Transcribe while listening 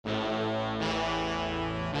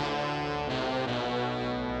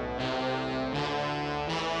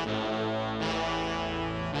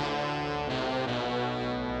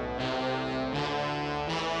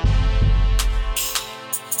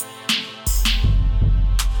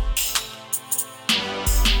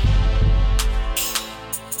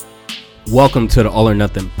Welcome to the All or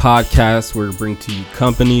Nothing podcast, where we bring to you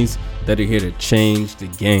companies that are here to change the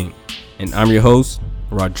game. And I'm your host,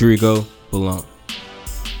 Rodrigo Balone.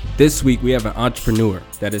 This week, we have an entrepreneur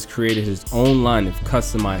that has created his own line of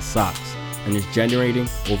customized socks and is generating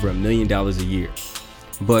over $1 million a year.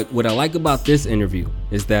 But what I like about this interview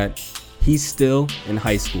is that he's still in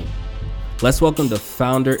high school. Let's welcome the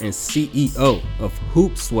founder and CEO of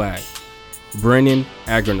Hoop Swag, Brennan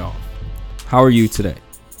Agranoff. How are you today?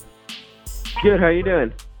 Good. How are you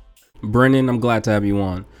doing? Brennan, I'm glad to have you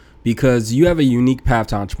on because you have a unique path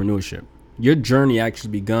to entrepreneurship. Your journey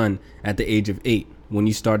actually begun at the age of 8 when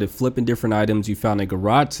you started flipping different items you found at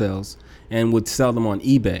garage sales and would sell them on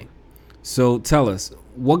eBay. So tell us,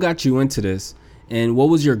 what got you into this and what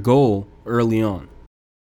was your goal early on?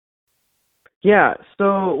 Yeah.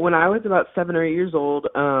 So when I was about 7 or 8 years old,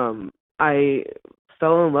 I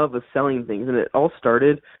fell in love with selling things, and it all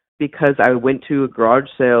started because I went to a garage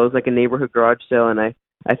sale. It was like a neighborhood garage sale, and I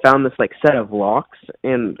found this like set of locks,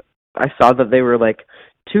 and I saw that they were like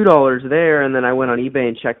 $2 there, and then I went on eBay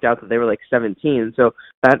and checked out that they were like 17. So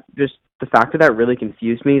that just, the fact of that really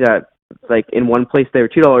confused me, that like in one place they were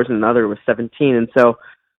 $2 and another was 17. And so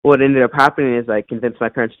what ended up happening is I convinced my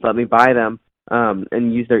parents to let me buy them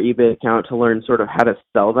and use their eBay account to learn sort of how to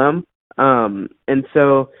sell them. And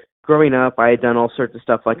so growing up, I had done all sorts of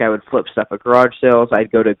stuff. Like I would flip stuff at garage sales.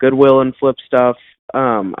 I'd go to Goodwill and flip stuff.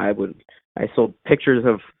 I sold pictures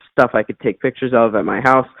of stuff I could take pictures of at my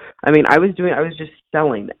house. I mean, I was just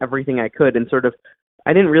selling everything I could, and sort of,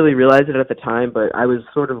 I didn't really realize it at the time, but I was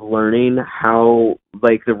sort of learning how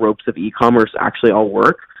like the ropes of e-commerce actually all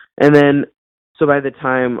work. And then, so by the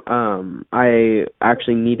time I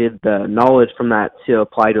actually needed the knowledge from that to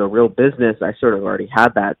apply to a real business, I sort of already had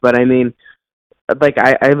that. But I mean, like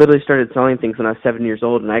I literally started selling things when I was 7 years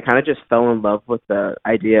old, and I kind of just fell in love with the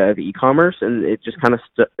idea of e-commerce, and it just kind of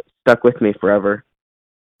stuck with me forever.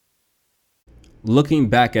 Looking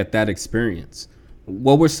back at that experience,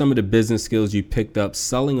 what were some of the business skills you picked up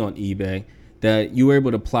selling on eBay that you were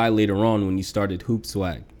able to apply later on when you started Hoop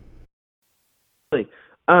Swag?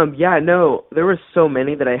 There were so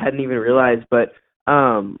many that I hadn't even realized, but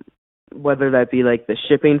whether that be like the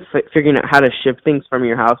shipping, figuring out how to ship things from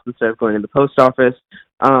your house instead of going to the post office,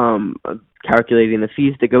 calculating the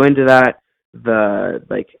fees to go into that, the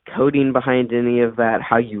like coding behind any of that,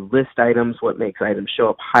 how you list items, what makes items show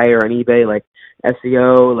up higher on eBay, like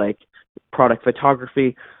SEO, like product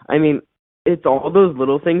photography. I mean, it's all those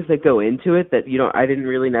little things that go into it that, I didn't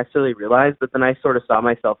really necessarily realize, but then I sort of saw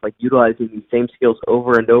myself like utilizing these same skills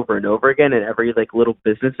over and over and over again in every like little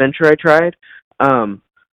business venture I tried.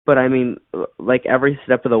 But I mean, like every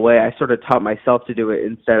step of the way, I sort of taught myself to do it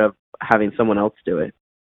instead of having someone else do it.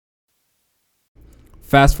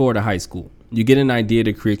 Fast forward to high school. You get an idea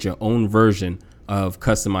to create your own version of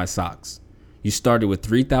customized socks. You started with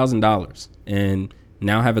 $3,000 and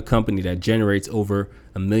now have a company that generates over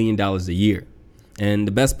 $1 million a year. And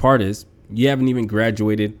the best part is you haven't even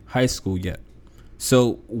graduated high school yet.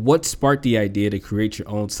 So what sparked the idea to create your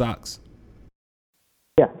own socks?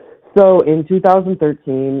 Yeah. So in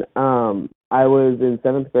 2013, I was in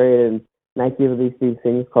 7th grade, and Nike released these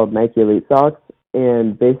things called Nike Elite Socks.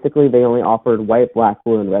 And basically they only offered white, black,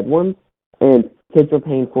 blue, and red ones. And kids were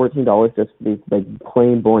paying $14 just for these like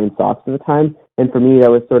plain, boring socks at the time. And for me, that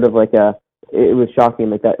was sort of like it was shocking,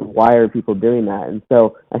 like that. Why are people doing that? And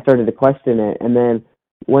so I started to question it. And then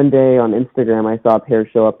one day on Instagram, I saw a pair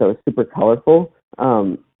show up that was super colorful.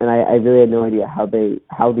 And I really had no idea how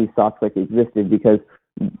these socks like existed, because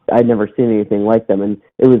I'd never seen anything like them. And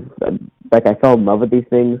it was like I fell in love with these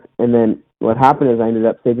things. And then what happened is I ended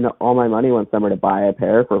up saving up all my money one summer to buy a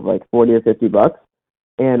pair for like $40 or $50.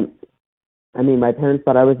 And I mean, my parents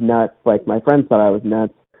thought I was nuts. Like my friends thought I was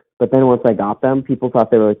nuts. But then once I got them, people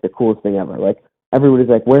thought they were like the coolest thing ever. Like everybody's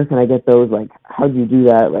like, where can I get those? Like, how'd you do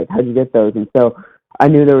that? Like, how'd you get those? And so I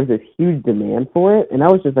knew there was this huge demand for it. And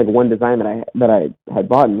that was just like one design that I had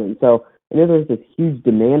bought. And so I knew there was this huge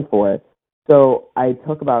demand for it. So I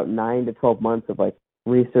took about 9 to 12 months of like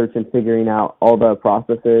research and figuring out all the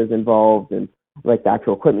processes involved and like the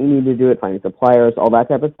actual equipment you need to do it, finding suppliers, all that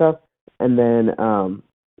type of stuff. And then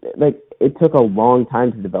like it took a long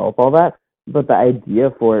time to develop all that, but the idea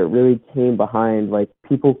for it really came behind like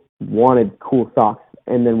people wanted cool socks.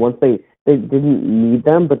 And then once they didn't need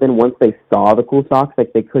them, but then once they saw the cool socks,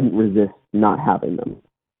 like they couldn't resist not having them.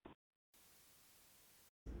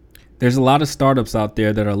 There's a lot of startups out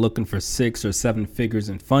there that are looking for 6 or 7 figures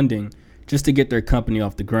in funding just to get their company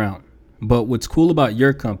off the ground. But what's cool about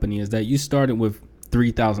your company is that you started with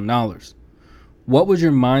 $3,000. What was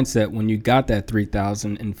your mindset when you got that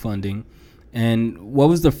 $3,000 in funding? And what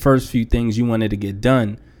was the first few things you wanted to get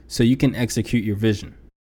done so you can execute your vision?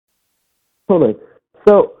 Totally.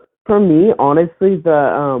 So for me, honestly,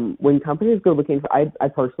 the when companies go looking for, I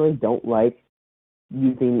personally don't like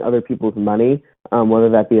using other people's money, whether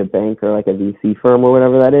that be a bank or like a VC firm or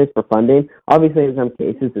whatever that is for funding. Obviously, in some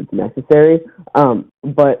cases, it's necessary.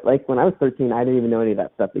 But like when I was 13, I didn't even know any of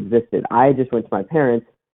that stuff existed. I just went to my parents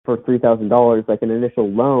for $3,000, like an initial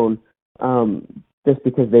loan, just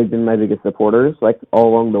because they've been my biggest supporters, like all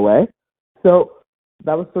along the way. So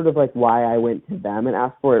that was sort of like why I went to them and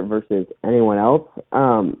asked for it versus anyone else.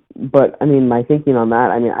 But I mean, my thinking on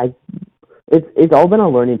that, I mean, it's all been a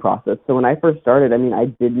learning process. So when I first started, I mean,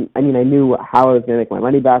 I knew how I was going to make my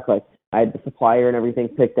money back. Like I had the supplier and everything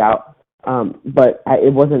picked out. But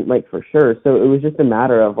it wasn't like for sure. So it was just a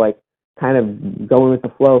matter of like kind of going with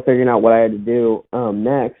the flow, figuring out what I had to do,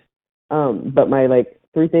 next. But my like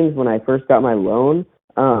three things when I first got my loan,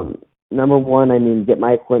 number one, I mean, get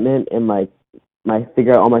my equipment and like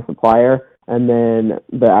figure out all my supplier and then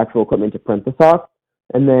the actual equipment to print the socks,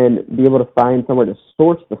 and then be able to find somewhere to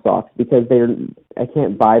source the socks because I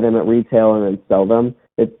can't buy them at retail and then sell them.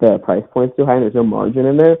 The price point's too high and there's no margin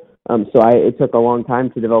in there. It took a long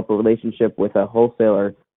time to develop a relationship with a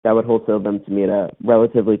wholesaler that would wholesale them to me at a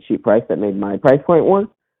relatively cheap price that made my price point work.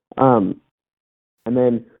 And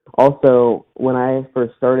then also, when I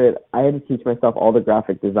first started, I had to teach myself all the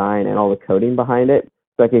graphic design and all the coding behind it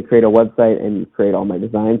so I could create a website and create all my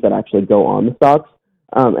designs that actually go on the stocks.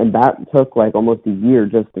 And that took like almost a year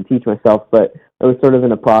just to teach myself, but it was sort of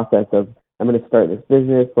in a process of, I'm going to start this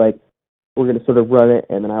business, like we're going to sort of run it,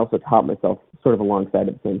 and then I also taught myself sort of alongside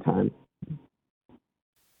at the same time.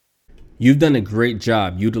 You've done a great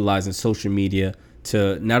job utilizing social media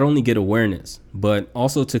to not only get awareness, but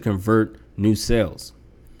also to convert new sales.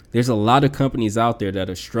 There's a lot of companies out there that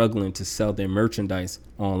are struggling to sell their merchandise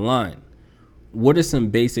online. What are some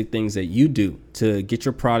basic things that you do to get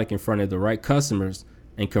your product in front of the right customers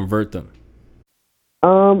and convert them?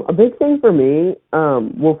 A big thing for me,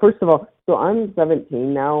 well, first of all, so I'm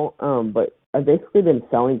 17 now, but I've basically been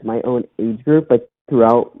selling to my own age group, like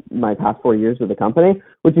throughout my past 4 years with the company,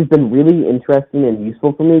 which has been really interesting and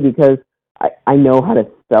useful for me because I know how to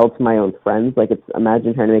sell to my own friends. Like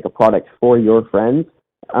imagine trying to make a product for your friends.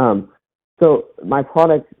 So my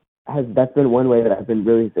product that's been one way that I've been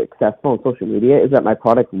really successful on social media, is that my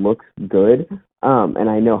product looks good, and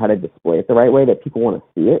I know how to display it the right way that people want to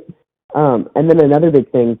see it. And then another big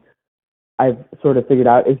thing I've sort of figured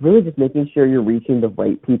out is really just making sure you're reaching the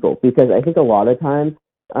right people, because I think a lot of times,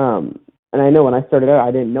 and I know when I started out,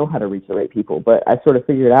 I didn't know how to reach the right people, but I sort of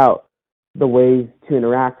figured out the ways to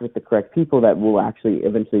interact with the correct people that will actually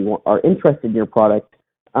eventually are interested in your product,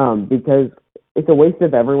 because it's a waste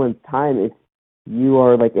of everyone's time if you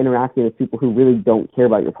are like interacting with people who really don't care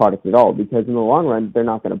about your product at all, because in the long run, they're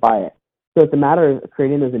not going to buy it. So it's a matter of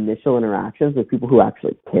creating those initial interactions with people who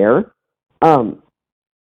actually care.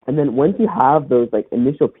 And then once you have those like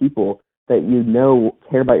initial people that you know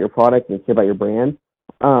care about your product and care about your brand,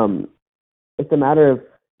 it's a matter of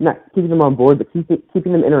not keeping them on board, but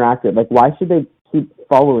keeping them interactive. Like, why should they keep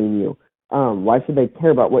following you? Why should they care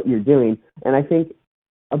about what you're doing? And I think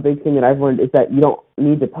a big thing that I've learned is that you don't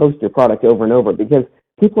need to post your product over and over, because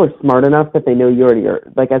people are smart enough that they know you already are.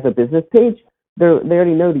 Like, as a business page, they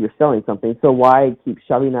already know that you're selling something. So why keep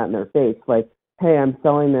shoving that in their face? Like, hey, I'm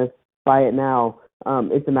selling this, buy it now.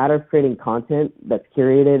 It's a matter of creating content that's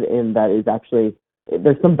curated and that is actually,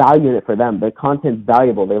 there's some value in it for them. The content's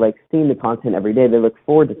valuable. They like seeing the content every day. They look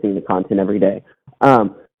forward to seeing the content every day.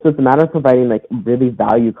 So it's a matter of providing like really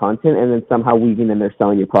value content and then somehow weaving in there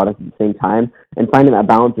selling your product at the same time. And finding that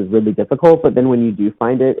balance is really difficult, but then when you do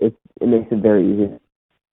find it, it makes it very easy.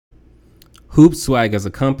 Hoopswag as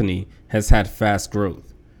a company has had fast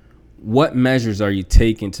growth. What measures are you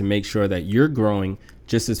taking to make sure that you're growing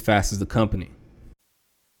just as fast as the company?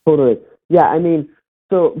 Totally. Yeah, I mean,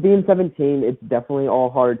 so being 17, it's definitely all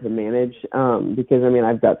hard to manage, because, I mean,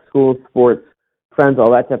 I've got school, sports, friends,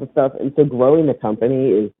 all that type of stuff. And so growing the company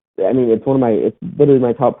is, I mean, it's literally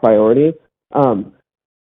my top priority.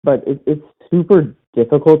 But it's super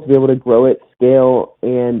difficult to be able to grow it, scale,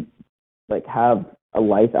 and like have a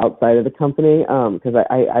life outside of the company, because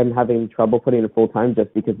I'm having trouble putting it full time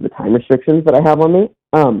just because of the time restrictions that I have on me.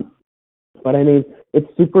 But I mean, it's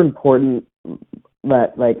super important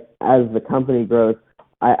that like as the company grows,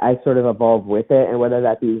 I sort of evolve with it, and whether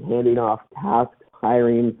that be handing off tasks,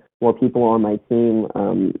 hiring more people on my team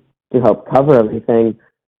to help cover everything,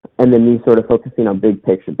 and then me sort of focusing on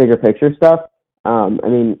bigger picture stuff. I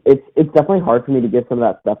mean, it's definitely hard for me to give some of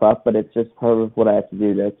that stuff up, but it's just part of what I have to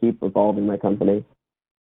do to keep evolving my company.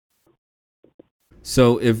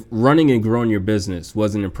 So if running and growing your business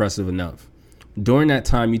wasn't impressive enough, During that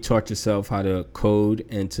time, you taught yourself how to code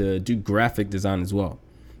and to do graphic design as well.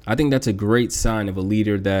 I think that's a great sign of a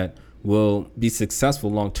leader that will be successful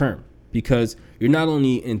long term because you're not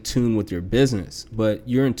only in tune with your business, but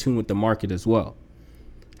you're in tune with the market as well.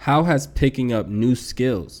 How has picking up new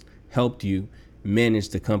skills helped you manage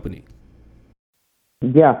the company?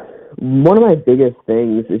 Yeah, one of my biggest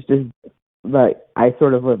things is just that I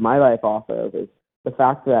sort of live my life off of is the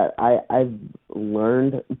fact that I've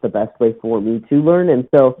learned the best way for me to learn, and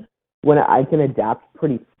so when I can adapt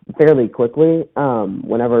pretty fairly quickly,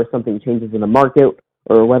 whenever something changes in the market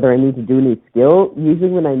or whether I need to do a new skill. Usually,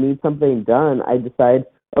 when I need something done, I decide,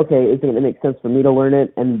 okay, is it going to make sense for me to learn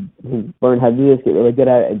it and learn how to do this, get really good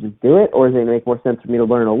at it, and just do it, or is it going to make more sense for me to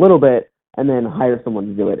learn a little bit and then hire someone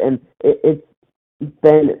to do it? And it's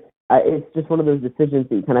just one of those decisions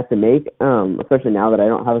that you kind of have to make, especially now that I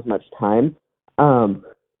don't have as much time.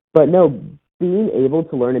 But no, being able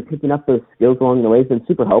to learn and picking up those skills along the way has been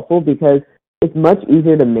super helpful because it's much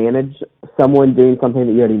easier to manage someone doing something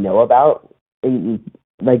that you already know about, and,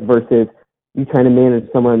 like versus you trying to manage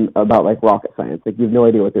someone about like rocket science. Like you have no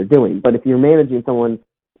idea what they're doing. But if you're managing someone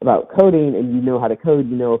about coding and you know how to code,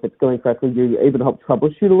 you know if it's going correctly, you're able to help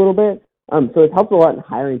troubleshoot a little bit. So it helps a lot in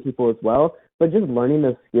hiring people as well. But just learning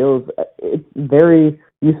those skills, it's very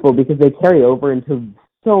useful because they carry over into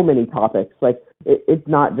so many topics. Like it's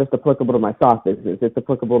not just applicable to my soft business. It's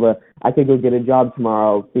applicable to I could go get a job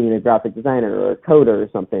tomorrow being a graphic designer or a coder or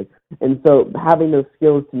something. And so having those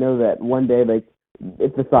skills to know that one day, like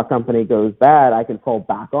if the stock company goes bad, I can fall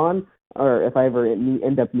back on, or if I ever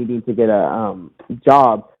end up needing to get a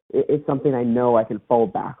job, it's something I know I can fall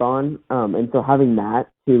back on. And so having that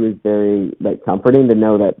too is very like comforting to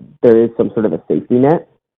know that there is some sort of a safety net.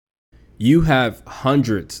 You have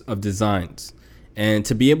hundreds of designs, and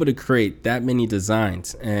to be able to create that many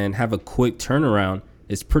designs and have a quick turnaround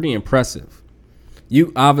is pretty impressive.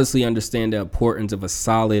 You obviously understand the importance of a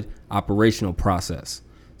solid operational process.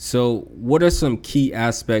 So, what are some key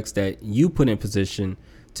aspects that you put in position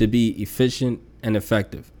to be efficient and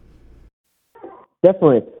effective?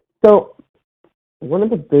 Definitely. So one of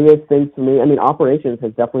the biggest things for me, I mean, operations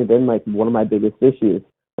has definitely been like one of my biggest issues,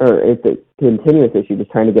 or it's a continuous issue,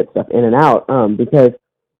 just trying to get stuff in and out. Because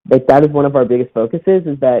like that is one of our biggest focuses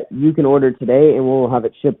is that you can order today and we'll have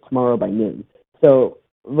it shipped tomorrow by noon. So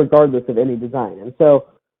regardless of any design. And so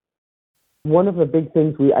one of the big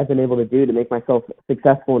things I've been able to do to make myself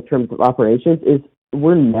successful in terms of operations is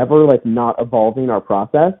we're never like not evolving our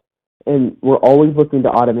process, and we're always looking to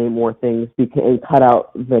automate more things and cut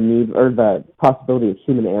out the need or the possibility of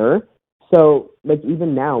human error. So like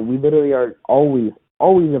even now, we literally are always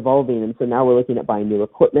evolving, and so now we're looking at buying new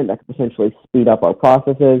equipment that could potentially speed up our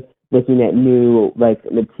processes, looking at new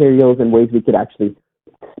like materials and ways we could actually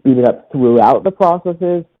speed it up throughout the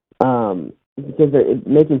processes. Because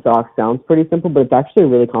making socks sounds pretty simple, but it's actually a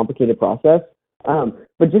really complicated process.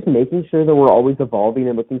 But just making sure that we're always evolving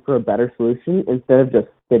and looking for a better solution instead of just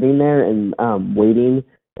sitting there and waiting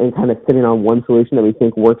and kind of sitting on one solution that we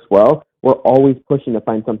think works well. We're always pushing to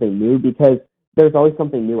find something new because there's always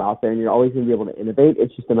something new out there and you're always going to be able to innovate.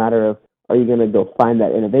 It's just a matter of are you going to go find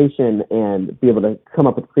that innovation and be able to come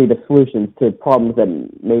up with creative solutions to problems that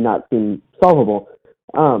may not seem solvable.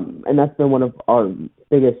 And that's been one of our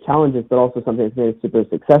biggest challenges, but also something that's made us super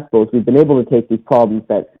successful is we've been able to take these problems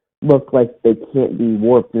that look like they can't be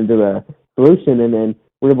warped into a solution, and then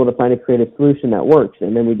we're able to find a creative solution that works,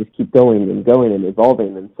 and then we just keep going and going and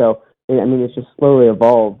evolving. And so, I mean, it's just slowly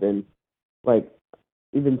evolved. And like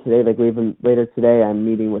even today, like even later today, I'm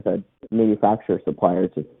meeting with a manufacturer supplier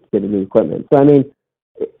to get a new equipment. So I mean,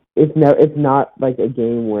 it's not like a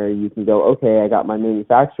game where you can go, okay, I got my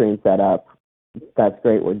manufacturing set up. That's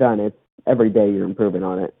great, we're done. It's every day you're improving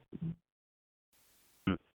on it.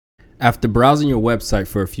 After browsing your website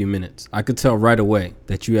for a few minutes, I could tell right away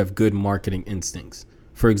that you have good marketing instincts.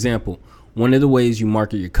 For example, one of the ways you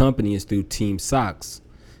market your company is through Team Socks.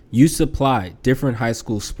 You supply different high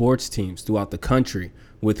school sports teams throughout the country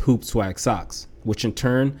with Hoop Swag socks, which in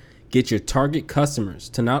turn get your target customers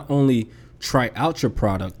to not only try out your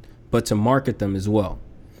product, but to market them as well.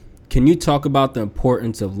 Can you talk about the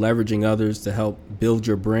importance of leveraging others to help build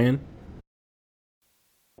your brand?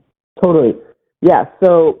 Totally. Yeah.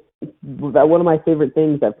 So one of my favorite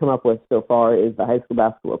things I've come up with so far is the high school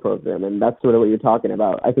basketball program, and that's sort of what you're talking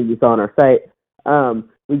about. I think you saw on our site.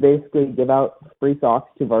 We basically give out free socks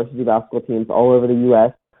to varsity basketball teams all over the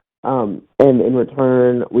U.S. And in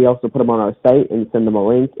return, we also put them on our site and send them a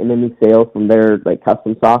link, and any sales from their like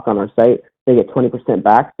custom sock on our site, they get 20%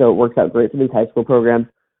 back. So it works out great for these high school programs.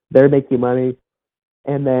 They're making money.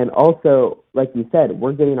 And then also, like you said,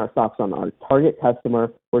 we're getting our socks on our target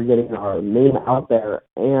customer. We're getting our name out there.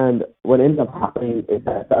 And what ends up happening is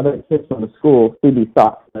that the other kids from the school see these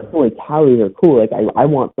socks. Like, holy cow, these are cool. Like, I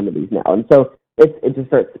want some of these now. And so it just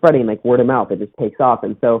starts spreading like word of mouth. It just takes off.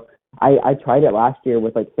 And so I tried it last year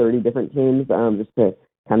with like 30 different teams just to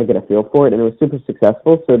kind of get a feel for it. And it was super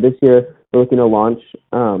successful. So this year we're looking to launch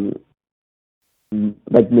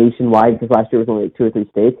like nationwide, because last year was only like 2 or 3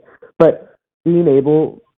 states. But being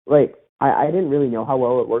able, like, I didn't really know how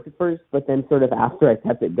well it worked at first, but then sort of after I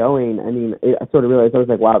kept it going, I mean, I sort of realized, I was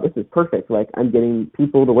like, wow, this is perfect. Like, I'm getting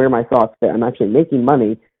people to wear my socks, that I'm actually making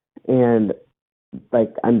money, and,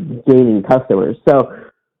 like, I'm gaining customers. So,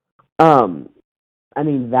 I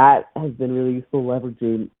mean, that has been really useful,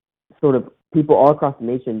 leveraging sort of people all across the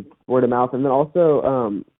nation, word of mouth, and then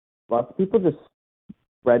also lots of people just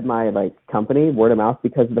spread my, like, company word of mouth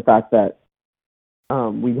because of the fact that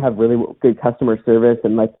we have really good customer service,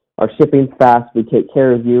 and like our shipping's fast. We take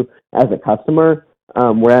care of you as a customer,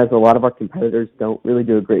 whereas a lot of our competitors don't really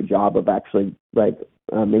do a great job of actually like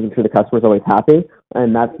making sure the customer's always happy.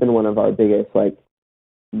 And that's been one of our biggest, like,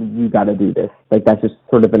 you got to do this. Like, that's just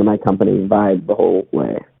sort of been my company vibe the whole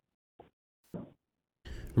way.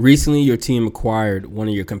 Recently, your team acquired one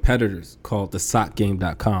of your competitors called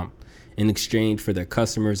thesockgame.com in exchange for their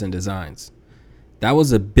customers and designs. That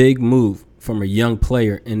was a big move from a young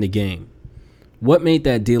player in the game. What made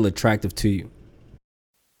that deal attractive to you?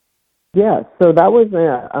 Yeah, so that was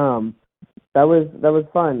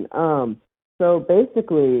fun. So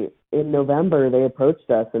basically, in November, they approached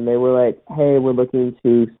us and they were like, "Hey, we're looking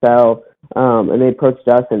to sell," and they approached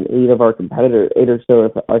us and 8 or so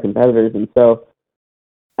of our competitors. And so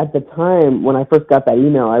at the time when I first got that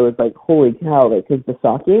email, I was like, "Holy cow!" Like, because the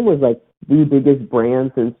Sock Game was like the biggest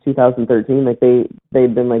brand since 2013. Like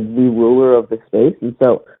they'd been like the ruler of the space, and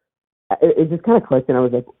so it just kind of clicked, and I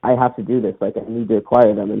was like, I have to do this. Like, I need to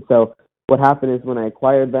acquire them. And so what happened is when I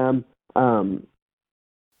acquired them, I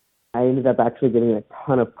ended up actually getting a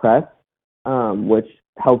ton of press, which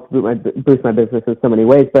helped boost my business in so many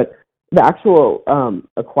ways. But the actual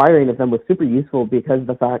acquiring of them was super useful because of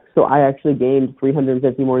the fact, so I actually gained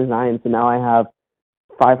 350 more designs, and now I have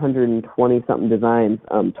 520 something designs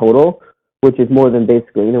total, which is more than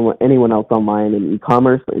basically anyone else online in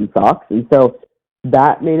e-commerce in socks. And so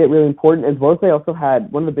that made it really important, as well as they also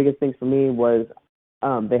had, one of the biggest things for me was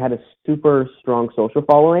they had a super strong social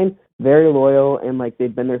following, very loyal, and like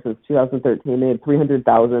they've been there since 2013. They had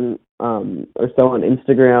 300,000 or so on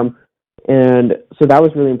Instagram, and so that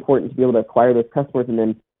was really important to be able to acquire those customers and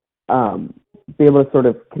then be able to sort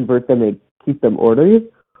of convert them and keep them orders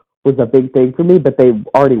was a big thing for me. But they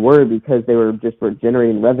already were, because they were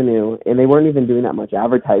generating revenue, and they weren't even doing that much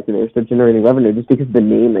advertising. They were still generating revenue just because of the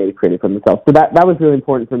name they created for themselves. So that was really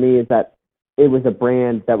important for me, is that it was a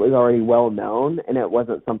brand that was already well known, and it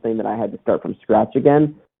wasn't something that I had to start from scratch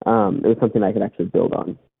again. It was something I could actually build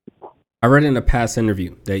on. I read in a past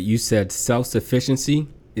interview that you said self-sufficiency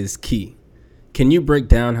is key. Can you break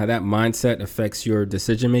down how that mindset affects your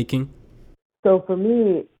decision making? So for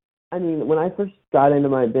me, I mean, when I first got into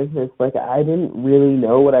my business, like, I didn't really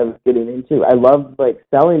know what I was getting into. I loved like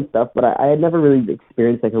selling stuff, but I had never really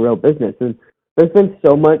experienced like a real business. And there's been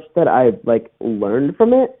so much that I've like learned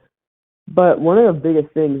from it. But one of the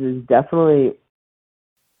biggest things is definitely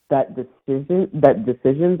that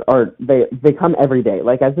decisions are, they come every day.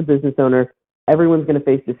 Like, as a business owner, everyone's going to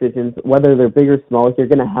face decisions, whether they're big or small. You're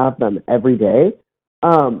going to have them every day,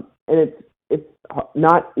 and it's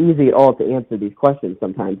not easy at all to answer these questions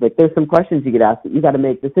sometimes. Like, there's some questions you get asked that you got to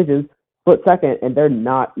make decisions split second, and they're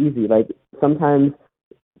not easy. Like, sometimes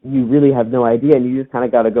you really have no idea, and you just kind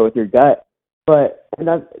of got to go with your gut. But and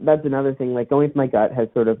that's another thing. Like, going with my gut has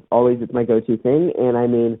sort of always been my go-to thing, and I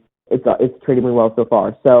mean, it's treated me well so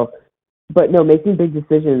far. So, but no, making big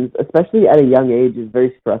decisions, especially at a young age, is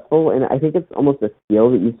very stressful, and I think it's almost a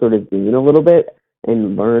skill that you sort of gain a little bit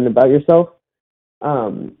and learn about yourself.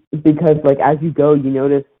 Because like, as you go, you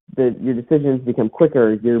notice that your decisions become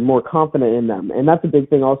quicker, you're more confident in them. And that's a big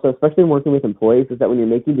thing also, especially when working with employees, is that when you're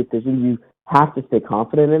making decisions, you have to stay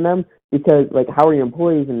confident in them, because like, how are your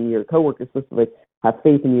employees and your coworkers supposed to like have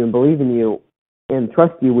faith in you and believe in you and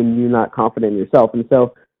trust you when you're not confident in yourself? And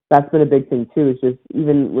so that's been a big thing too. It's just,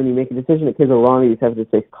 even when you make a decision that could go wrong, you just have to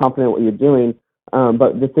stay confident in what you're doing.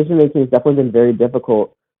 But decision making has definitely been very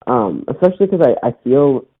difficult, especially because I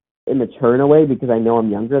feel immature in a way, because I know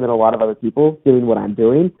I'm younger than a lot of other people doing what I'm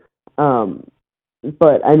doing.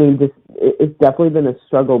 But I mean, just it's definitely been a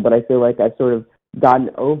struggle, but I feel like I've sort of gotten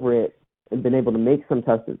over it, been able to make some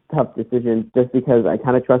tough decisions just because I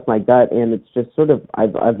kind of trust my gut, and it's just sort of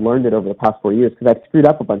I've learned it over the past 4 years because I've screwed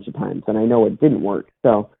up a bunch of times and I know it didn't work.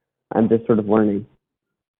 So I'm just sort of learning.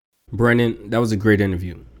 Brennan, that was a great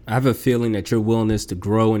interview. I have a feeling that your willingness to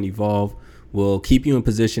grow and evolve will keep you in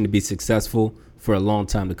position to be successful for a long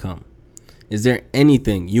time to come. Is there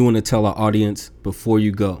anything you want to tell our audience before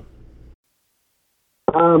you go?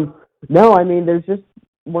 No, I mean, there's just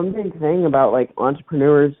one big thing about like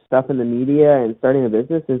entrepreneurs stuff in the media and starting a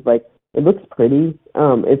business is like it looks pretty.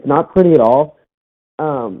 It's not pretty at all.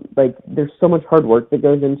 Like there's so much hard work that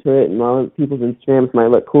goes into it, and all of people's Instagrams might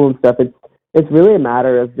look cool and stuff. It's really a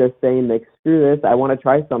matter of just saying like, screw this, I want to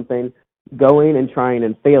try something, going and trying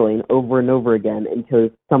and failing over and over again until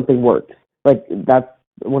something works. Like that's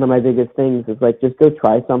one of my biggest things is like just go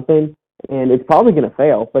try something, and it's probably going to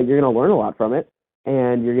fail, but you're going to learn a lot from it,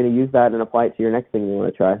 and you're going to use that and apply it to your next thing you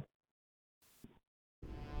want to try.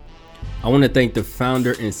 I want to thank the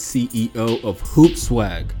founder and CEO of Hoop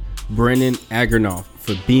Swag, Brennan Agernoff,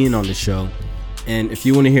 for being on the show. And if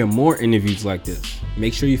you want to hear more interviews like this,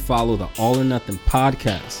 make sure you follow the All or Nothing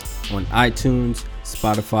podcast on iTunes,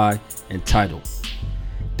 Spotify, and Tidal.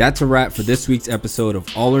 That's a wrap for this week's episode of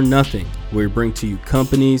All or Nothing, where we bring to you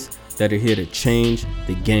companies that are here to change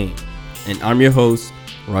the game. And I'm your host,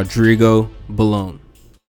 Rodrigo Balone.